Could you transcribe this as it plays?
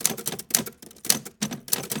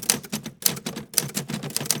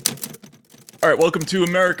All right, welcome to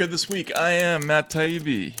America This Week. I am Matt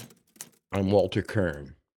Taibbi. I'm Walter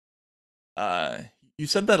Kirn. Uh, you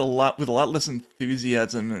said that a lot with a lot less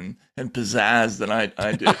enthusiasm and pizzazz than I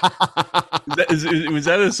did. Was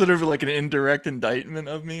that a sort of like an indirect indictment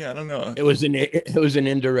of me? I don't know. It was an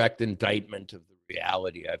indirect indictment of the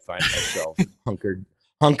reality I find myself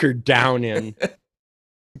hunkered down in.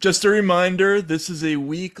 Just a reminder: this is a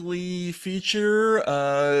weekly feature.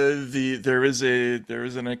 There is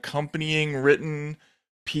an accompanying written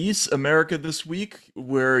piece, America This Week,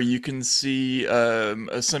 where you can see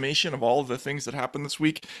a summation of all of the things that happened this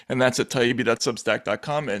week, and that's at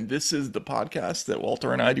taibbi.substack.com. And this is the podcast that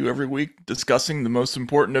Walter and I do every week, discussing the most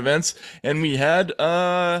important events. And we had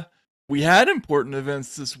important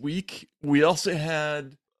events this week. We also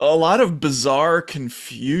had a lot of bizarre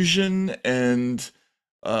confusion and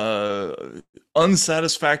uh,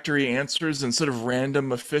 unsatisfactory answers and sort of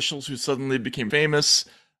random officials who suddenly became famous.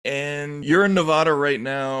 And you're in Nevada right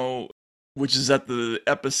now, which is at the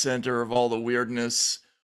epicenter of all the weirdness.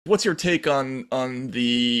 What's your take on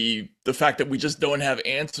the fact that we just don't have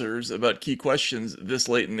answers about key questions this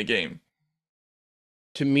late in the game?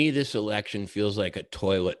 To me, this election feels like a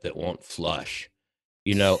toilet that won't flush.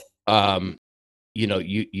 You know, um,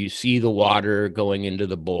 you see the water going into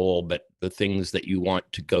the bowl, but the things that you want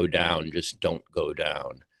to go down just don't go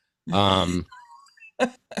down. Um,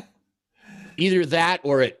 Either that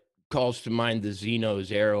or it calls to mind the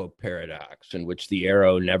Zeno's arrow paradox, in which the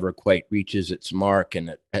arrow never quite reaches its mark,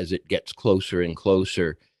 and as it gets closer and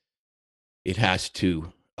closer, it has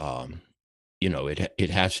to, it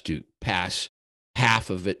has to pass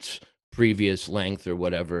half of its previous length or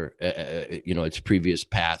whatever, its previous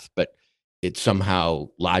path, but it somehow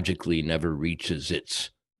logically never reaches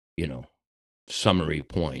its, you know, summary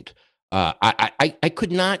point. I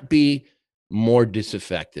could not be more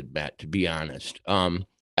disaffected, Matt, to be honest.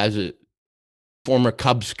 As a former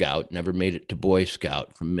Cub Scout, never made it to Boy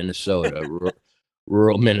Scout from Minnesota,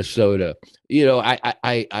 rural Minnesota. You know,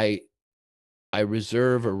 I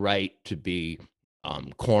reserve a right to be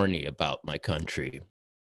corny about my country.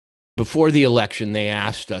 Before the election, they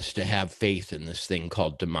asked us to have faith in this thing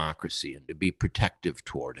called democracy and to be protective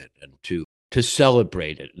toward it and to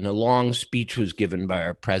celebrate it. And a long speech was given by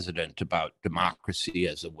our president about democracy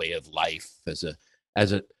as a way of life, as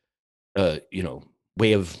a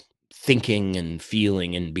way of thinking and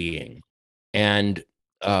feeling and being. And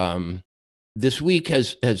this week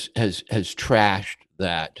has trashed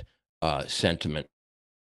that sentiment.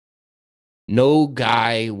 No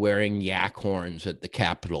guy wearing yak horns at the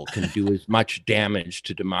Capitol can do as much damage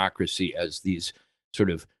to democracy as these sort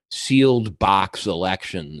of sealed box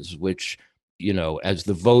elections, which, as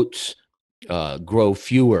the votes grow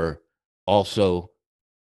fewer, also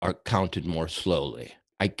are counted more slowly.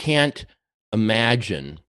 I can't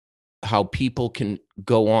imagine how people can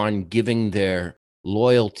go on giving their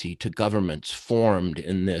loyalty to governments formed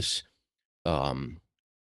in this um,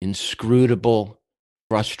 inscrutable,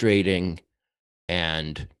 frustrating,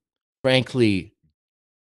 and frankly,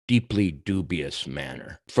 deeply dubious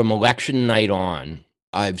manner. From election night on,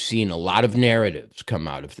 I've seen a lot of narratives come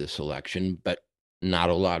out of this election, but not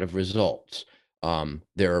a lot of results.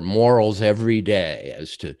 There are morals every day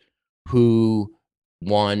as to who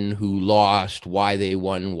won, who lost, why they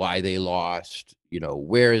won, why they lost.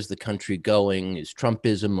 Where is the country going? Is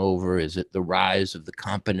Trumpism over? Is it the rise of the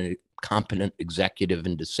competent executive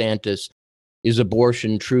in DeSantis? Is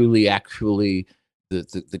abortion truly actually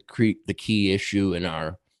the key issue in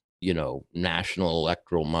our national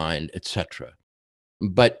electoral mind, etc.?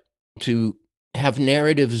 But to have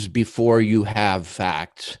narratives before you have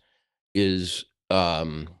facts is a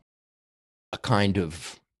kind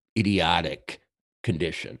of idiotic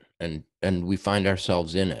condition, and we find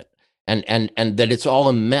ourselves in it, and that it's all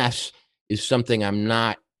a mess is something I'm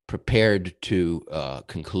not prepared to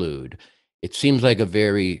conclude. It seems like a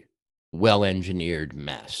very well engineered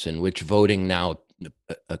mess in which voting now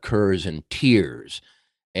occurs in tiers,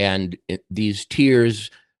 and these tiers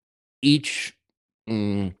each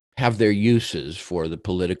have their uses for the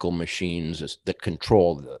political machines that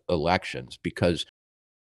control the elections, because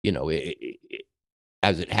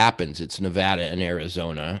as it happens, it's Nevada and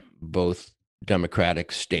Arizona, both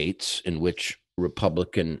Democratic states in which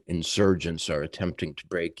Republican insurgents are attempting to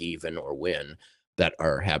break even or win, that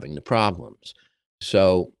are having the problems.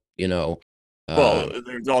 So, Well, um,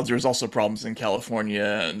 there's also problems in California,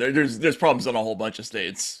 and there's problems in a whole bunch of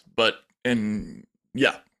states. But in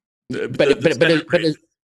yeah, the but Senate race.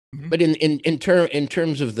 Mhm. in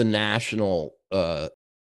terms of the national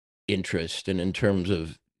interest, and in terms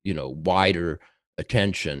of wider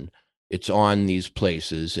attention, it's on these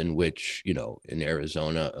places in which, in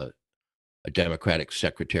Arizona, a Democratic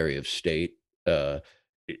Secretary of State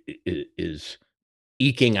is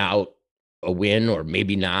eking out a win, or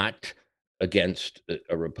maybe not, against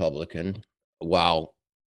a Republican while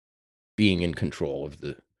being in control of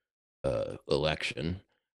the election.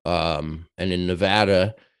 And in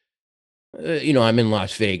Nevada, I'm in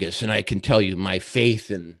Las Vegas, and I can tell you my faith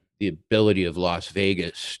in the ability of Las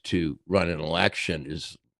Vegas to run an election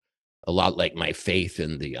is a lot like my faith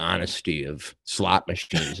in the honesty of slot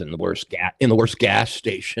machines in the worst gas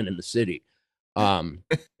station in the city. But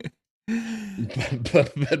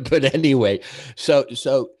anyway, so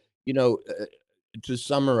to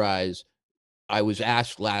summarize, I was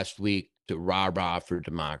asked last week to rah-rah for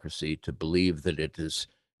democracy, to believe that it is,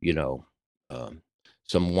 you know, um,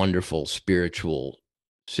 some wonderful spiritual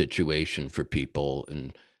situation for people,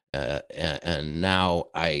 and now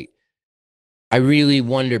I really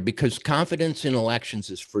wonder, because confidence in elections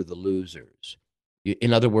is for the losers.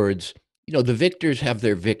 In other words, the victors have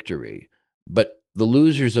their victory, but the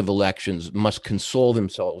losers of elections must console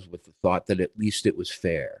themselves with the thought that at least it was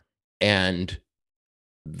fair. And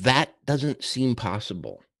that doesn't seem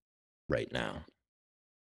possible right now.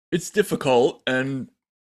 It's difficult, and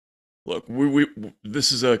look, we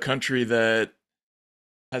this is a country that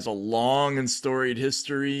has a long and storied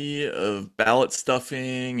history of ballot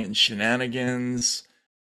stuffing and shenanigans.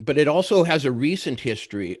 But it also has a recent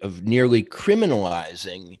history of nearly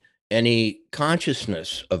criminalizing any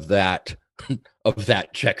consciousness of that of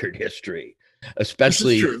that checkered history, This is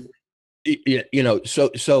especially true.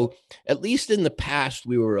 so at least in the past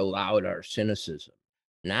we were allowed our cynicism.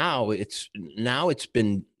 Now it's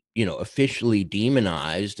been officially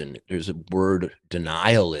demonized, and there's a word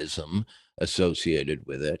denialism associated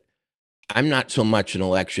with it. I'm not so much an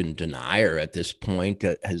election denier at this point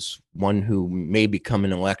as one who may become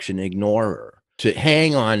an election ignorer. To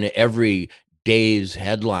hang on every day's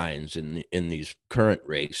headlines in these current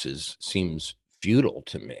races seems futile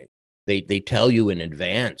to me. They tell you in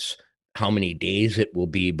advance how many days it will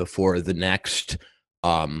be before the next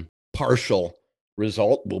partial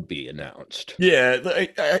result will be announced. Yeah,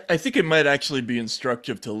 I think it might actually be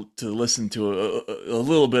instructive to listen to a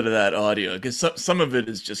little bit of that audio, because some of it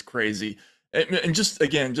is just crazy. And just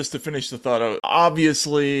again, just to finish the thought,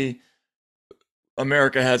 obviously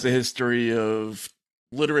America has a history of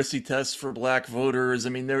literacy tests for black voters. I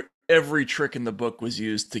mean, every trick in the book was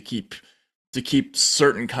used to keep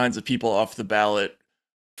certain kinds of people off the ballot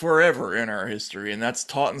forever in our history, and that's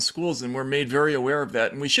taught in schools, and we're made very aware of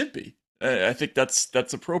that, and we should be. I think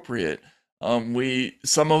that's appropriate.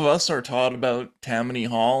 Some of us are taught about Tammany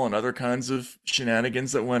Hall and other kinds of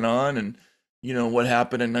shenanigans that went on, and what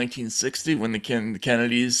happened in 1960 when the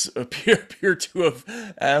Kennedys appear to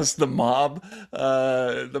have asked the mob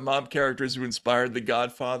characters who inspired The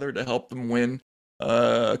Godfather to help them win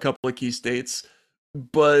a couple of key states.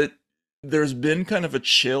 But there's been kind of a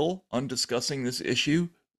chill on discussing this issue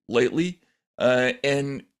lately,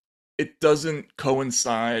 and it doesn't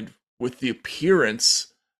coincide with the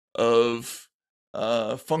appearance of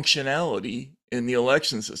functionality in the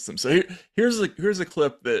election system. So here's a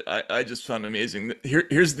clip that I just found amazing.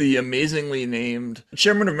 Here's the amazingly named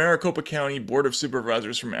chairman of Maricopa County Board of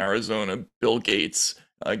Supervisors from Arizona, Bill Gates,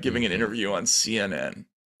 giving an interview on CNN.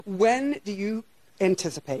 When do you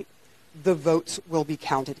anticipate the votes will be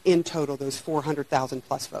counted in total, those 400,000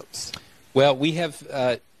 plus votes? Well,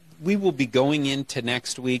 we will be going into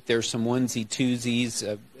next week. There's some onesie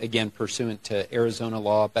twosies, again, pursuant to Arizona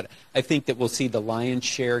law, but I think that we'll see the lion's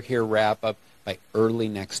share here wrap up by early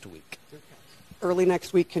next week. Early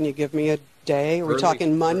next week, can you give me a day? Are we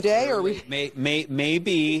talking Monday? Or we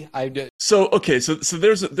maybe So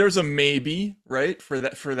there's a maybe, right, for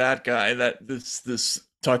that guy, that this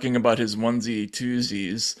talking about his onesie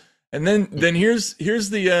twosies. And then here's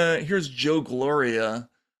Joe Gloria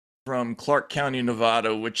from Clark County,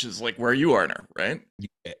 Nevada, which is like where you are now, right?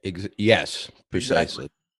 Yes, precisely.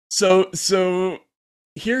 Exactly. So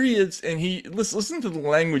here he is, and listen to the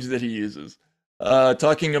language that he uses,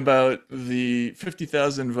 talking about the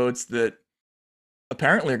 50,000 votes that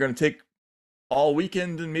apparently are going to take all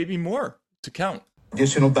weekend and maybe more to count.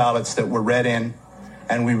 Additional ballots that were read in,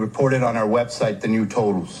 and we reported on our website the new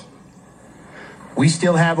totals. We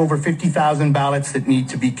still have over 50,000 ballots that need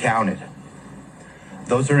to be counted.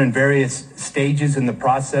 Those are in various stages in the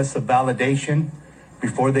process of validation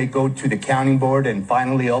before they go to the counting board, and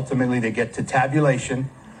finally, ultimately, they get to tabulation,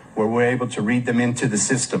 where we're able to read them into the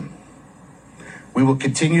system. We will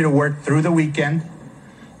continue to work through the weekend.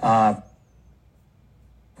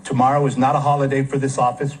 Tomorrow is not a holiday for this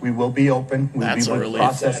office. We will be open. We'll be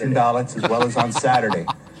processing ballots as well as on Saturday.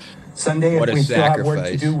 Sunday, if we still have work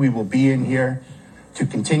to do, we will be in here to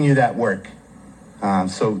continue that work.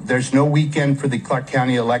 So there's no weekend for the Clark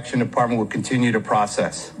County Election Department. Will continue to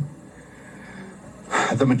process.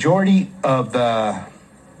 The majority of the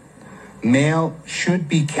mail should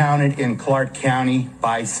be counted in Clark County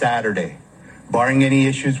by Saturday, barring any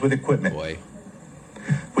issues with equipment. Boy.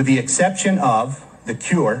 With the exception of the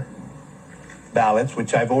cure ballots,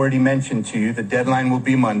 which I've already mentioned to you, the deadline will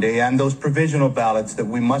be Monday, and those provisional ballots that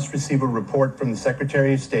we must receive a report from the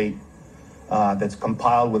Secretary of State that's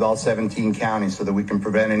compiled with all 17 counties so that we can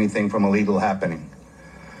prevent anything from illegal happening.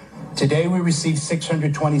 Today we received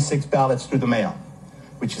 626 ballots through the mail,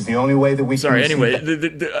 which is the only way that we can receive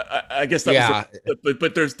Anyway, I guess that Yeah. was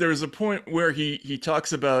but there's a point where he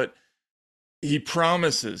talks about, he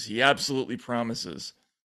absolutely promises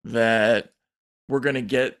that we're going to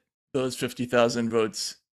get those 50,000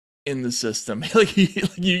 votes in the system.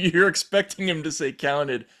 You're expecting him to say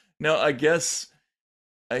counted. Now, I guess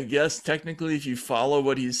technically, if you follow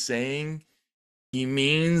what he's saying, he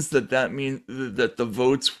means that means that the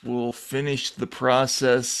votes will finish the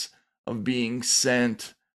process of being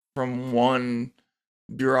sent from one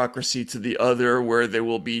bureaucracy to the other, where they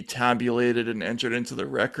will be tabulated and entered into the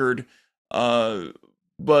record.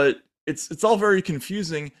 But it's all very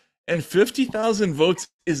confusing, and 50,000 votes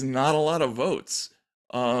is not a lot of votes.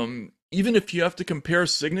 Even if you have to compare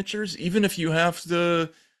signatures, even if you have to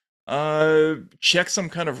check some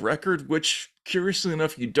kind of record, which curiously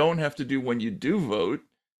enough you don't have to do when you do vote.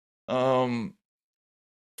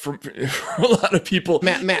 For a lot of people,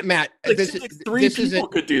 Matt, three people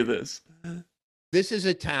could do this. This is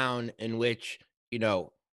a town in which,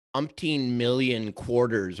 umpteen million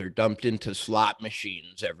quarters are dumped into slot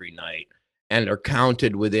machines every night and are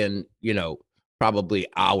counted within, probably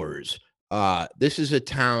hours. This is a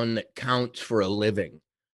town that counts for a living.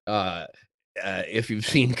 If you've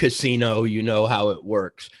seen Casino, you know how it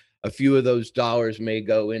works. A few of those dollars may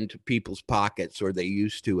go into people's pockets, or they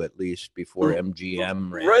used to, at least before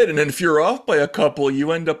MGM ran. Right, and then if you're off by a couple,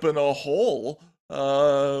 you end up in a hole,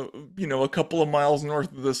 a couple of miles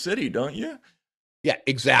north of the city, don't you? Yeah,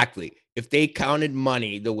 exactly. If they counted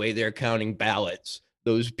money the way they're counting ballots,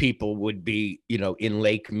 those people would be, in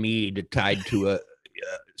Lake Mead tied to a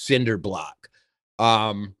cinder block.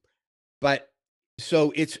 But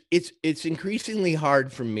so it's increasingly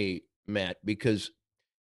hard for me, Matt, because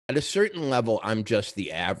at a certain level, I'm just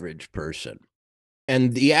the average person.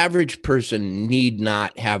 And the average person need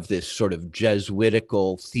not have this sort of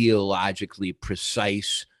Jesuitical, theologically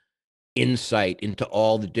precise insight into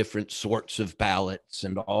all the different sorts of ballots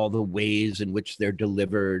and all the ways in which they're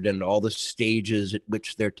delivered and all the stages at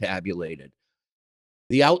which they're tabulated.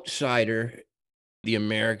 The outsider, the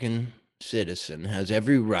American citizen, has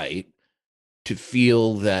every right to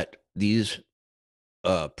feel that these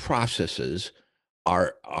processes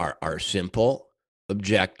are simple,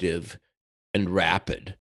 objective, and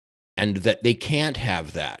rapid, and that they can't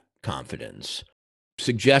have that confidence.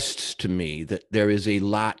 Suggests to me that there is a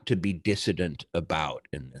lot to be dissident about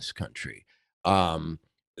in this country.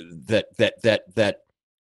 That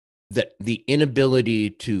the inability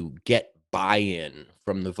to get buy-in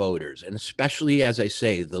from the voters, and especially, as I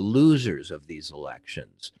say, the losers of these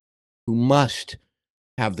elections, who must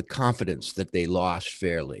have the confidence that they lost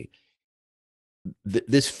fairly.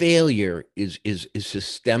 This failure is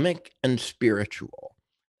systemic and spiritual,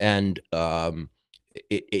 and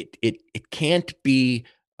it can't be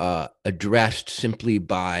addressed simply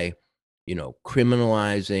by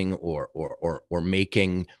criminalizing or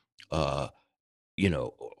making or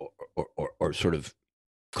sort of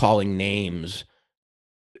calling names.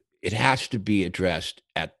 It has to be addressed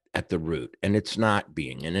at the root, and it's not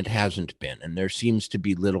being, and it hasn't been, and there seems to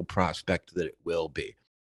be little prospect that it will be.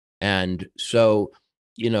 And so,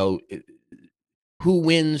 who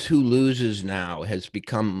wins, who loses now has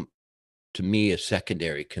become, to me, a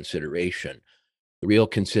secondary consideration. The real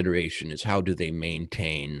consideration is, how do they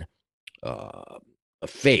maintain a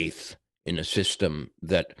faith in a system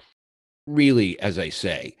that really, as I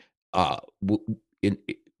say, it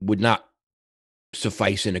would not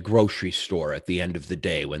suffice in a grocery store at the end of the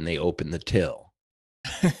day when they open the till.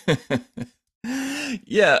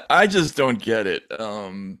 Yeah, I just don't get it.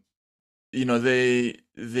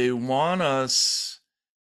 They want us,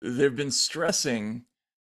 they've been stressing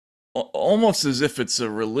almost as if it's a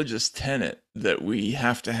religious tenet that we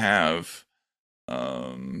have to have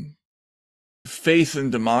faith in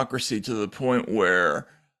democracy, to the point where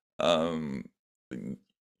the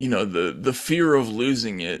fear of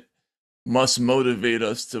losing it must motivate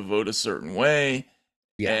us to vote a certain way.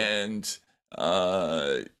 Yeah.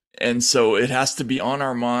 And so it has to be on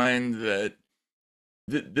our mind that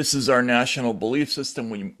this is our national belief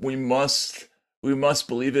system. We must we must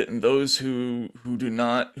believe it, and those who do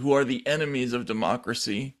not, who are the enemies of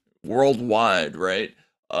democracy worldwide, right?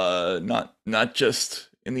 Not just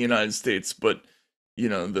in the United States, but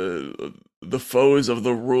the foes of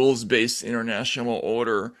the rules-based international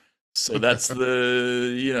order. So that's that's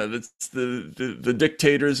the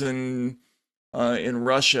dictators in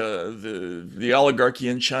Russia, the oligarchy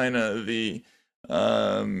in China,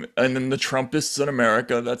 and then the Trumpists in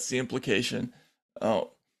America. That's the implication.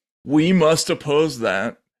 We must oppose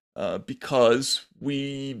that because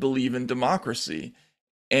we believe in democracy,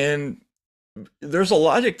 and there's a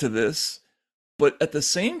logic to this. But at the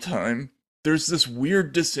same time, there's this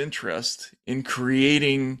weird disinterest in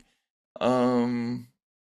creating, in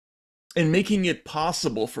making it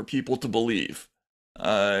possible for people to believe.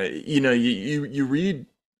 You read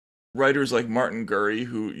writers like Martin Gurry,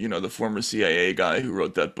 who, the former CIA guy who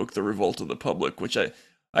wrote that book, The Revolt of the Public, which I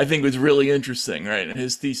think was really interesting, right? And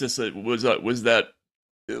his thesis was that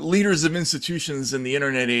leaders of institutions in the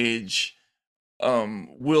internet age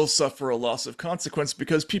will suffer a loss of consequence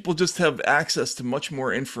because people just have access to much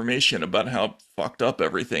more information about how fucked up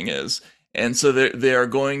everything is, and so they are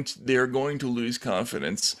going to lose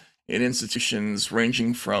confidence in institutions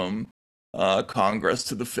ranging from Congress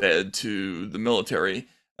to the Fed to the military,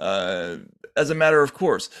 as a matter of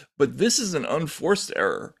course. But this is an unforced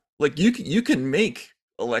error. Like you can make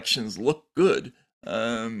elections look good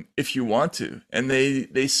if you want to, and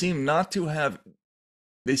they seem not to have.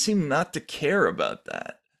 They seem not to care about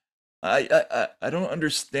that. I don't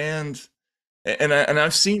understand, and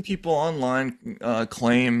I've seen people online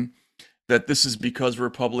claim that this is because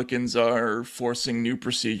Republicans are forcing new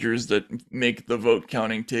procedures that make the vote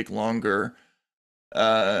counting take longer.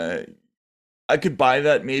 I could buy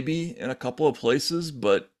that maybe in a couple of places,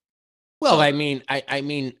 but Well,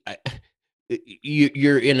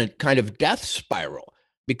 you're in a kind of death spiral,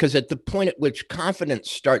 because at the point at which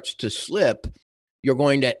confidence starts to slip, you're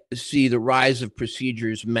going to see the rise of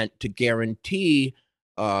procedures meant to guarantee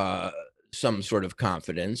some sort of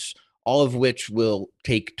confidence, all of which will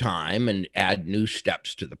take time and add new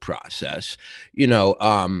steps to the process.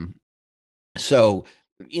 So,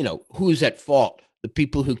 who's at fault? The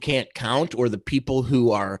people who can't count, or the people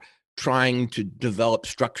who are trying to develop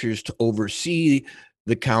structures to oversee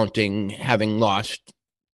the counting, having lost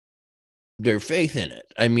their faith in it?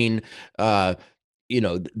 I mean,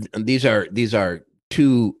 these are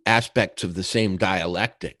two aspects of the same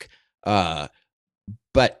dialectic.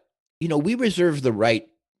 But we reserve the right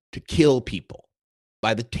to kill people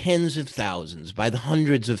by the tens of thousands, by the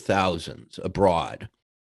hundreds of thousands abroad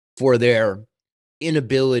for their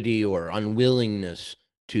inability or unwillingness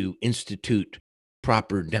to institute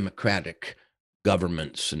proper democratic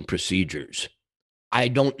governments and procedures. I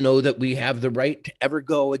don't know that we have the right to ever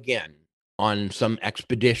go again on some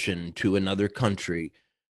expedition to another country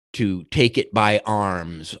to take it by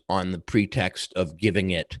arms on the pretext of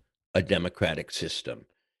giving it a democratic system.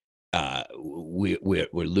 We're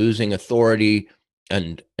losing authority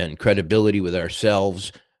and credibility with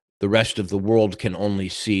ourselves. The rest of the world can only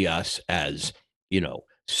see us as,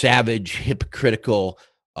 savage, hypocritical,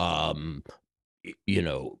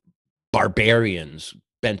 barbarians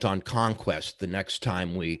bent on conquest the next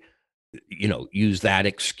time we, use that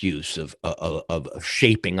excuse of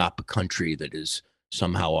shaping up a country that is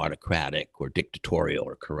somehow autocratic or dictatorial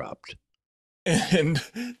or corrupt. And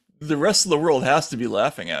the rest of the world has to be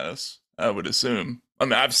laughing at us, I would assume. I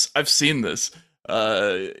mean, I've seen this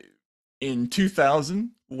in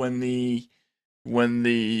 2000 when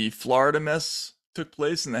the Florida mess took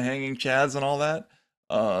place and the hanging chads and all that.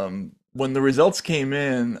 When the results came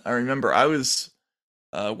in, I remember I was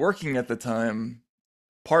working at the time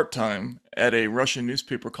part-time at a Russian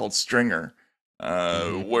newspaper called Stringer,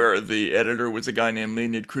 where the editor was a guy named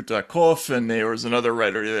Leonid Krutakov, and there was another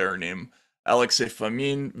writer there named Alexei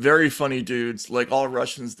Fomin. Very funny dudes. Like all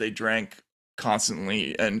Russians, they drank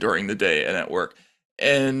constantly and during the day and at work.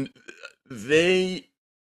 And they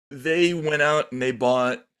went out and they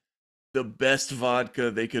bought the best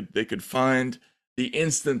vodka they could find the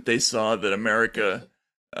instant they saw that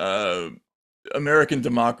American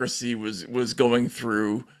democracy was going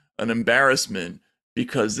through an embarrassment,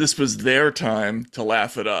 because this was their time to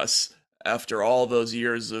laugh at us after all those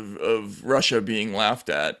years of Russia being laughed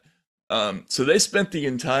at. So they spent the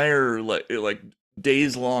entire like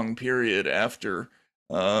days long period after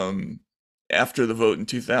the vote in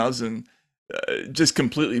 2000 just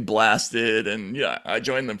completely blasted, and yeah, I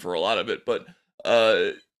joined them for a lot of it, but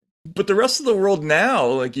the rest of the world now,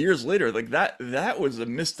 like years later, like that was a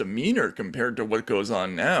misdemeanor compared to what goes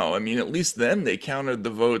on now. I mean, at least then they counted the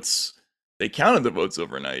votes. they counted the votes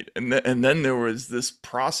overnight, and then there was this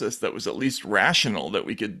process that was at least rational that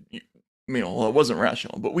we could, well, it wasn't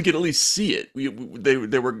rational, but we could at least see it.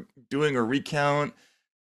 They were doing a recount.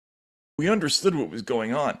 We understood what was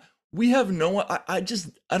going on. We have no. I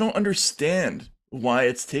don't understand why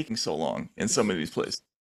it's taking so long in some of these places.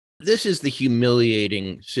 This is the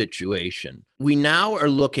humiliating situation. We now are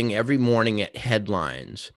looking every morning at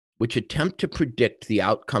headlines which attempt to predict the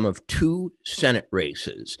outcome of 2 Senate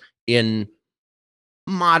races in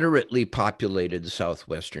moderately populated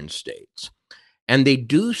southwestern states. And they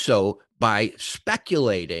do so by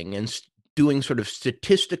speculating and doing sort of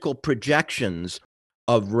statistical projections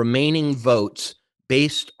of remaining votes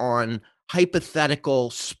based on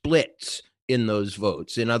hypothetical splits in those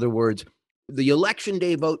votes. In other words, the election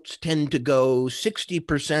day votes tend to go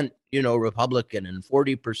 60%, Republican and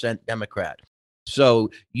 40% Democrat. So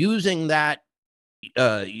using that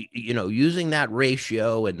using that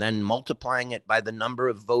ratio and then multiplying it by the number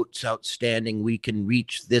of votes outstanding, we can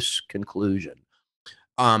reach this conclusion.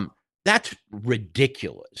 That's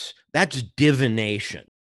ridiculous. That's divination.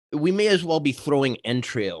 We may as well be throwing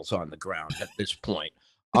entrails on the ground at this point,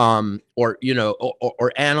 or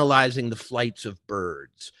analyzing the flights of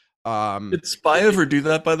birds. Did Spy ever do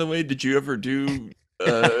that, by the way? Did you ever do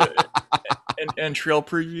entrail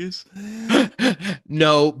previews?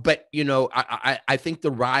 No, but I think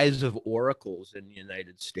the rise of oracles in the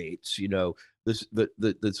United States, this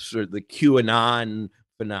the sort of the QAnon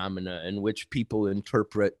phenomena in which people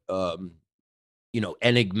interpret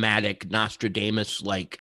enigmatic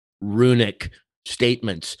Nostradamus-like runic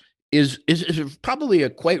statements is probably a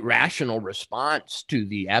quite rational response to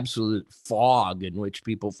the absolute fog in which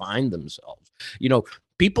people find themselves.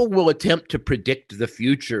 People will attempt to predict the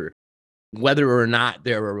future whether or not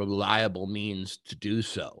there are reliable means to do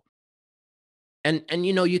so. And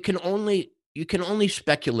you can only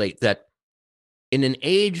speculate that in an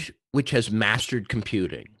age which has mastered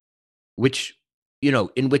computing, which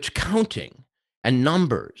in which counting and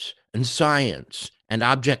numbers and science and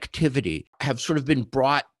objectivity have sort of been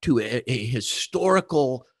brought to a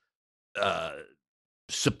historical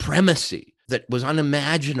supremacy that was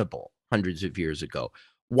unimaginable hundreds of years ago.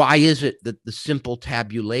 Why is it that the simple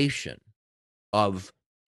tabulation of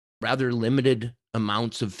rather limited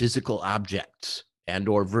amounts of physical objects and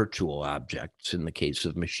or virtual objects in the case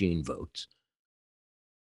of machine votes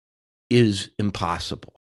is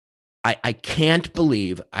impossible? I can't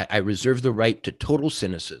believe, I reserve the right to total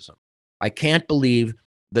cynicism. I can't believe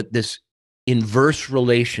that this inverse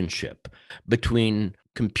relationship between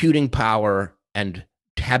computing power and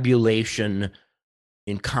tabulation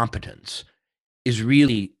incompetence is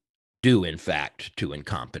really due, in fact, to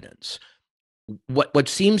incompetence. What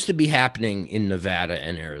seems to be happening in Nevada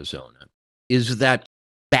and Arizona is that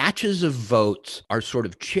batches of votes are sort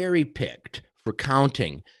of cherry-picked for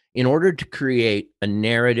counting in order to create a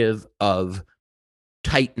narrative of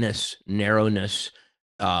tightness, narrowness,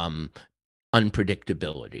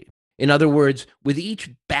 unpredictability. In other words, with each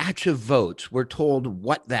batch of votes, we're told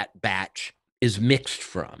what that batch is mixed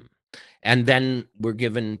from, and then we're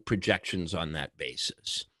given projections on that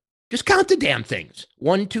basis. Just count the damn things.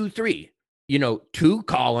 1, 2, 3. 2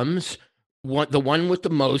 columns. The one with the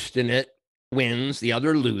most in it wins, the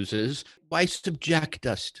other loses. Why subject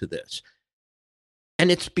us to this?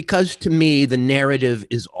 And it's because, to me, the narrative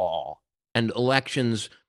is all, and elections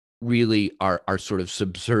really are sort of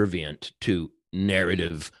subservient to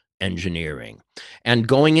narrative engineering. And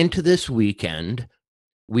going into this weekend,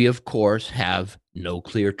 we of course have no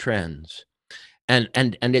clear trends, and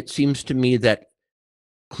it seems to me that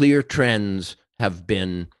clear trends have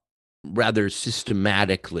been rather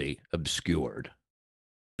systematically obscured.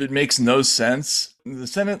 It makes no sense. The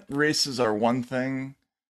Senate races are one thing.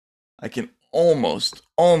 I can almost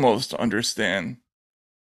understand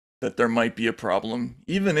that there might be a problem,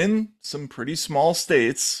 even in some pretty small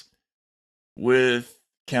states, with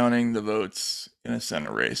counting the votes in a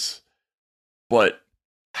Senate race. But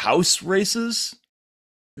House races,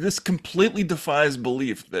 this completely defies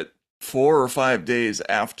belief that 4 or 5 days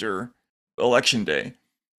after Election Day,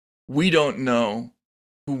 we don't know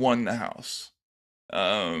who won the House.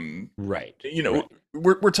 Right. Right.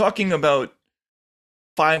 We're talking about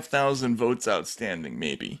 5,000 votes outstanding,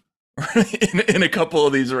 maybe, in a couple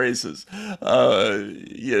of these races.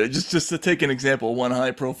 Just to take an example, one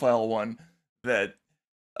high-profile one that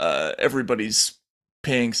everybody's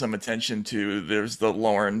paying some attention to. There's the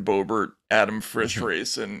Lauren Boebert, Adam Frisch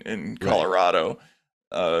race in Colorado.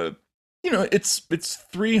 Right. It's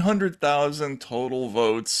 300,000 total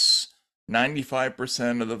votes.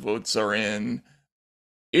 95% of the votes are in.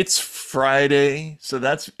 It's Friday, so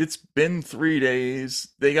it's been 3 days.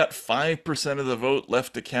 They got 5% of the vote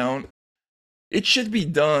left to count. It should be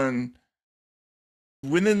done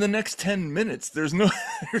within the next 10 minutes. There's no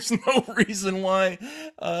there's no reason why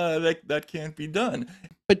that can't be done.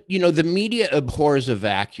 But the media abhors a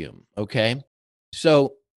vacuum, okay?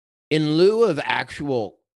 So in lieu of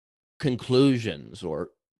actual conclusions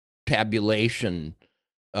or tabulation,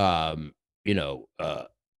 um, you know, uh,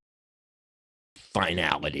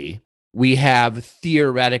 finality, we have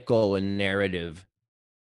theoretical and narrative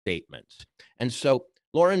statements. And so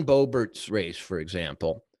Lauren Boebert's race, for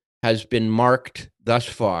example, has been marked thus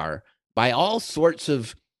far by all sorts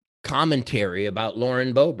of commentary about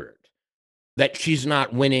Lauren Boebert. That she's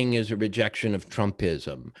not winning is a rejection of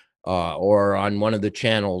Trumpism. Or on one of the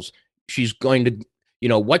channels, she's going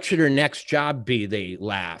to, what should her next job be? They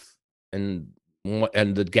laugh. And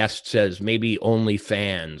the guest says, maybe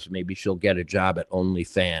OnlyFans. Maybe she'll get a job at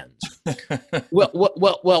OnlyFans.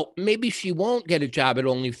 Well, maybe she won't get a job at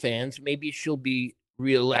OnlyFans. Maybe she'll be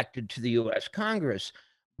reelected to the U.S. Congress.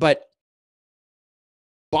 But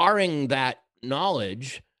barring that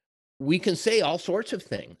knowledge, we can say all sorts of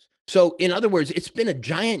things. So, in other words, it's been a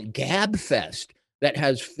giant gab fest that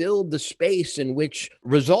has filled the space in which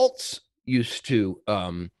results used to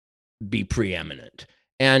be preeminent.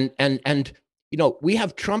 And we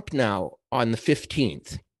have Trump now on the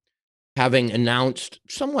 15th, having announced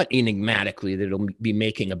somewhat enigmatically that he'll be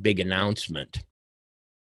making a big announcement.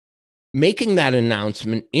 Making that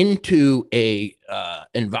announcement into a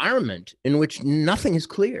environment in which nothing is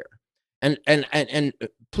clear. And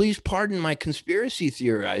please pardon my conspiracy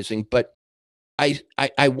theorizing, but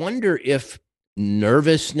I wonder if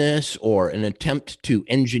nervousness or an attempt to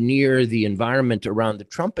engineer the environment around the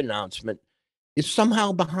Trump announcement is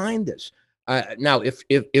somehow behind this. Now,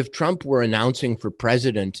 if Trump were announcing for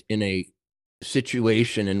president in a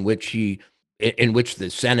situation in which the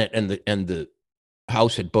Senate and the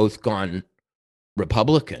House had both gone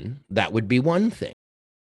Republican, that would be one thing.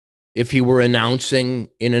 If he were announcing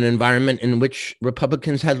in an environment in which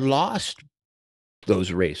Republicans had lost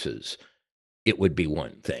those races, it would be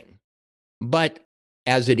one thing. But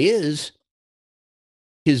as it is,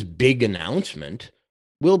 his big announcement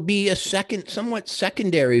will be a somewhat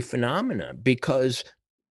secondary phenomena, because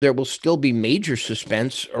there will still be major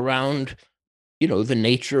suspense around, the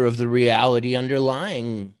nature of the reality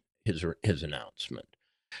underlying his announcement.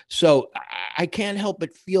 So I can't help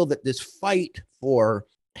but feel that this fight for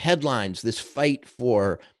headlines, this fight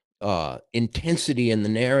for intensity in the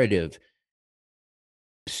narrative,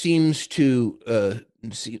 seems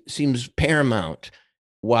paramount,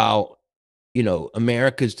 while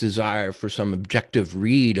America's desire for some objective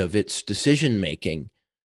read of its decision making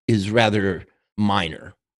is rather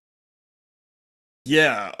minor.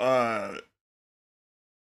 Yeah,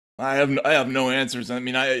 I have no answers. I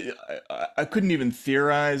mean, I couldn't even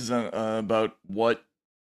theorize about what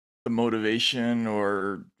the motivation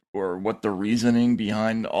or what the reasoning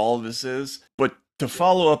behind all of this is. But to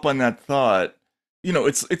follow up on that thought,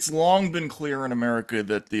 it's long been clear in America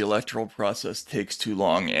that the electoral process takes too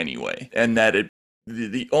long anyway, and that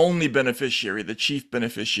the only beneficiary, the chief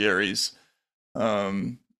beneficiaries,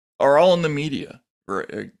 are all in the media.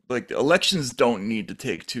 Right? Like, elections don't need to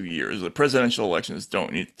take 2 years. The presidential elections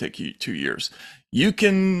don't need to take 2 years. You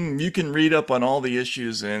can read up on all the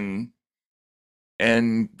issues and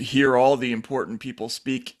hear all the important people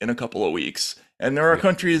speak in a couple of weeks. And there are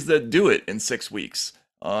countries that do it in 6 weeks.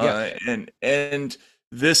 And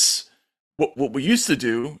this, what we used to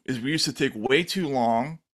do is we used to take way too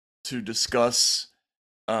long to discuss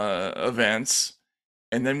events,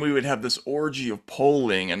 and then we would have this orgy of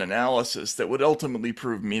polling and analysis that would ultimately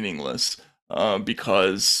prove meaningless,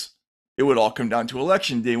 because it would all come down to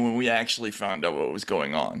election day when we actually found out what was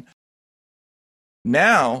going on.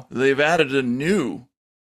 Now they've added a new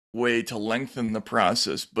way to lengthen the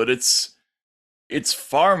process, but it's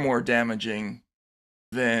far more damaging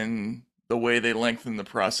than the way they lengthened the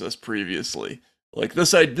process previously. Like,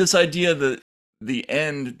 this idea that the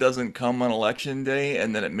end doesn't come on election day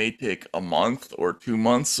and then it may take a month or 2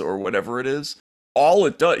 months or whatever it is. All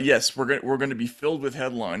it does, yes, we're going to be filled with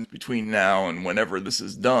headlines between now and whenever this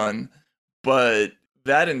is done, but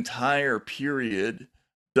that entire period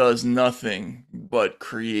does nothing but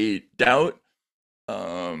create doubt,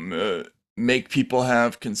 make people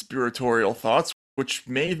have conspiratorial thoughts, which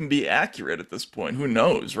may even be accurate at this point. Who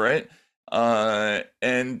knows, right?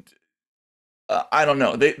 And I don't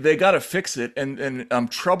know. They got to fix it, and I'm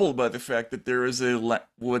troubled by the fact that there is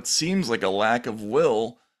what seems like a lack of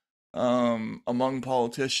will among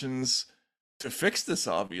politicians to fix this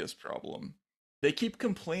obvious problem. They keep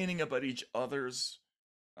complaining about each other's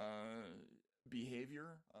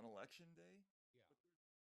behavior on election day.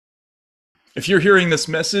 If you're hearing this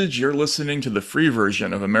message, you're listening to the free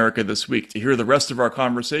version of America This Week. To hear the rest of our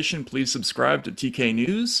conversation, please subscribe to TK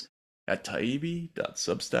News at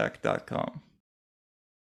taibbi.substack.com.